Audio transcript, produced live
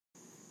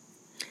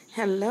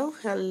Hello,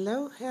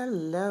 hello,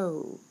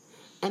 hello,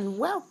 and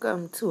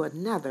welcome to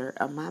another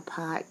of my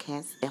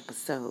podcast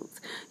episodes.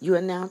 You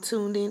are now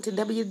tuned in to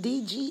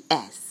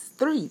WDGS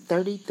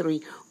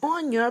 333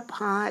 on your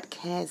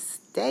podcast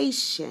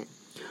station.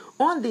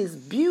 On this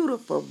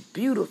beautiful,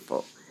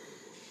 beautiful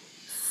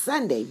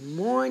Sunday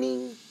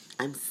morning,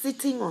 I'm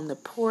sitting on the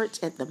porch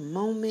at the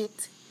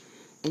moment,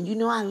 and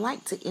I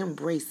like to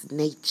embrace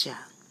nature.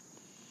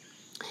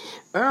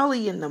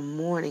 Early in the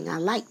morning, I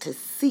like to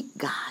seek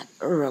God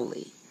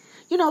early.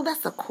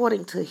 That's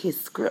according to his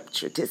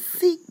scripture, to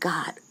seek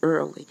God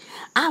early.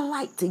 I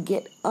like to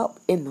get up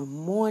in the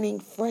morning,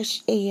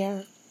 fresh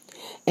air,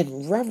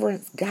 and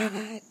reverence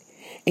God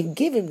and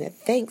give him the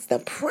thanks, the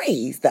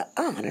praise, the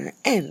honor,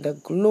 and the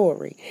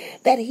glory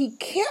that he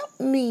kept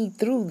me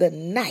through the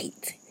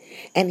night.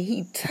 And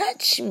he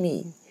touched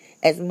me,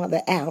 as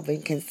Mother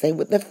Alvin can say,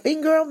 with the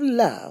finger of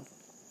love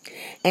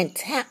and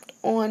tapped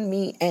on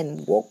me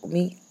and woke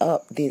me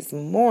up this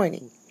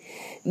morning.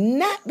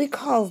 Not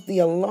because the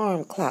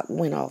alarm clock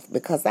went off,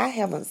 because I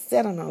haven't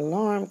set an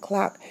alarm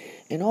clock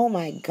in, oh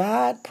my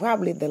God,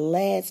 probably the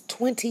last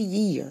 20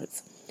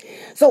 years.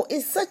 So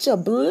it's such a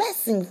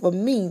blessing for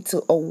me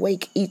to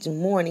awake each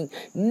morning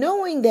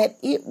knowing that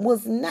it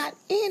was not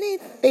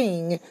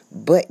anything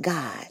but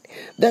God.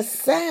 The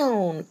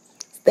sound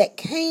that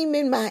came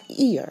in my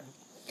ear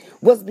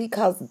was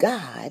because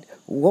God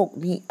woke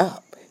me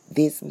up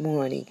this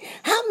morning.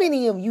 How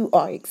many of you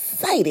are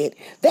excited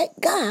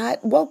that God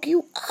woke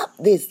you up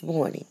this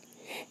morning?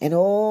 And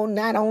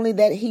not only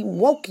that he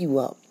woke you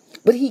up,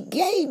 but he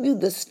gave you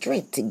the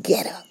strength to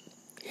get up.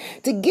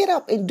 To get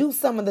up and do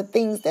some of the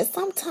things that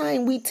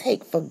sometimes we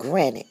take for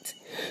granted.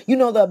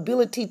 The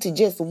ability to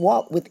just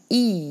walk with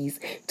ease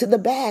to the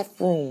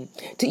bathroom,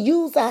 to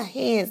use our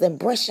hands and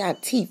brush our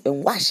teeth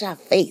and wash our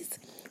face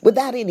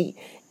without any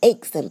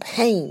aches and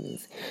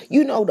pains.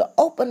 To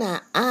open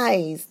our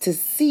eyes to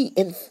see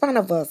in front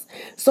of us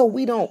so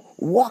we don't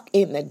walk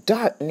in the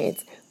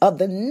darkness of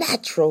the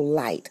natural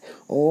light.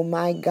 Oh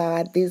my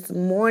God, this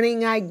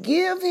morning I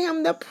give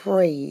him the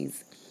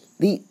praise,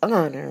 the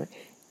honor,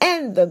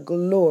 and the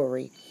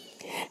glory.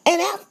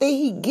 And after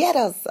he get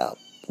us up,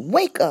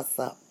 wake us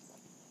up,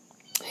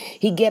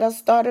 he get us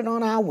started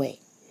on our way.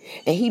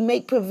 And he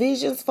make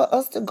provisions for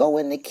us to go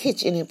in the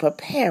kitchen and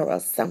prepare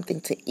us something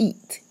to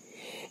eat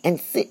and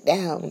sit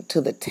down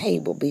to the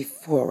table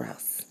before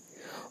us.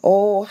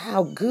 Oh,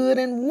 how good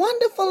and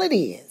wonderful it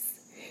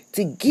is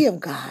to give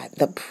God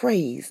the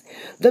praise,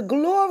 the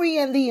glory,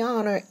 and the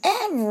honor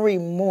every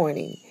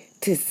morning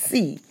to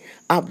see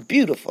a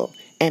beautiful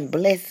and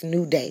blessed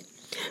new day.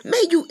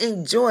 May you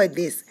enjoy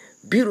this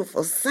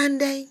beautiful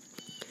Sunday.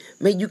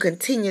 May you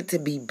continue to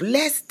be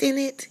blessed in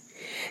it.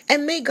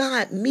 And may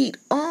God meet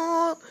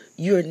all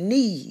your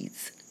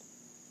needs,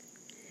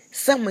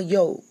 some of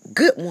your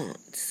good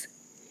wants.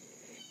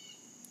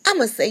 I'm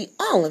going to say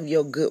all of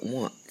your good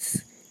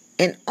wants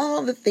and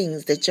all the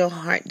things that your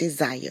heart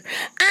desire.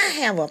 I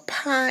have a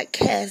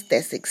podcast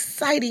that's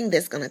exciting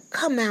that's going to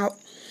come out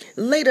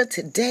later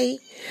today.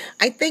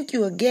 I thank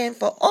you again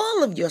for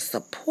all of your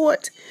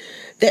support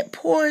that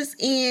pours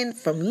in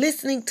from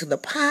listening to the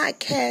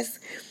podcast,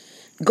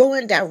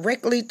 going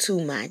directly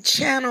to my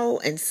channel,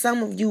 and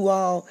some of you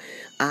all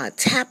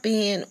tap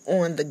in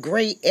on the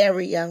gray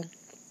area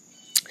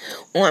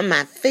on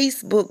my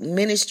Facebook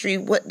ministry,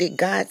 What Did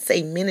God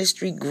Say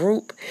Ministry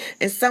group.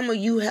 And some of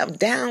you have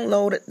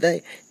downloaded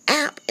the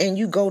app and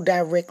you go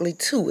directly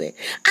to it.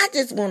 I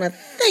just want to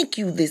thank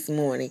you this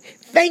morning.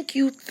 Thank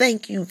you,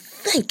 thank you,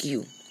 thank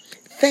you.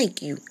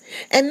 Thank you.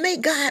 And may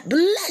God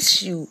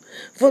bless you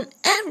from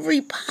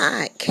every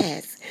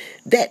podcast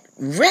that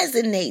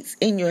resonates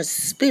in your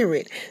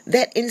spirit,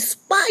 that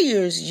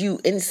inspires you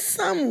in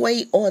some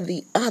way or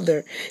the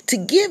other, to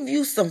give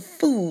you some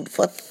food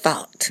for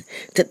thought,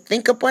 to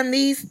think upon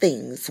these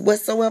things,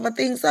 whatsoever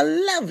things are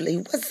lovely,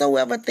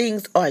 whatsoever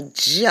things are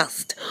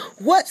just,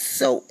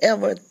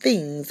 whatsoever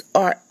things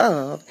are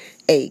of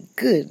a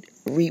good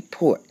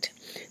report.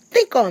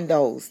 Think on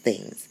those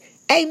things.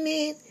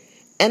 Amen.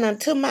 And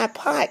until my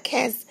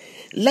podcast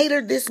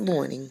later this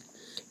morning,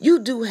 you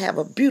do have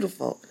a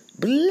beautiful,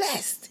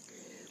 blessed,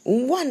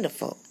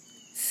 wonderful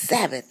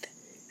Sabbath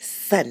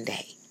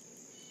Sunday.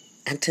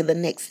 Until the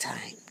next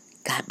time,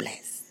 God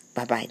bless.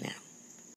 Bye-bye now.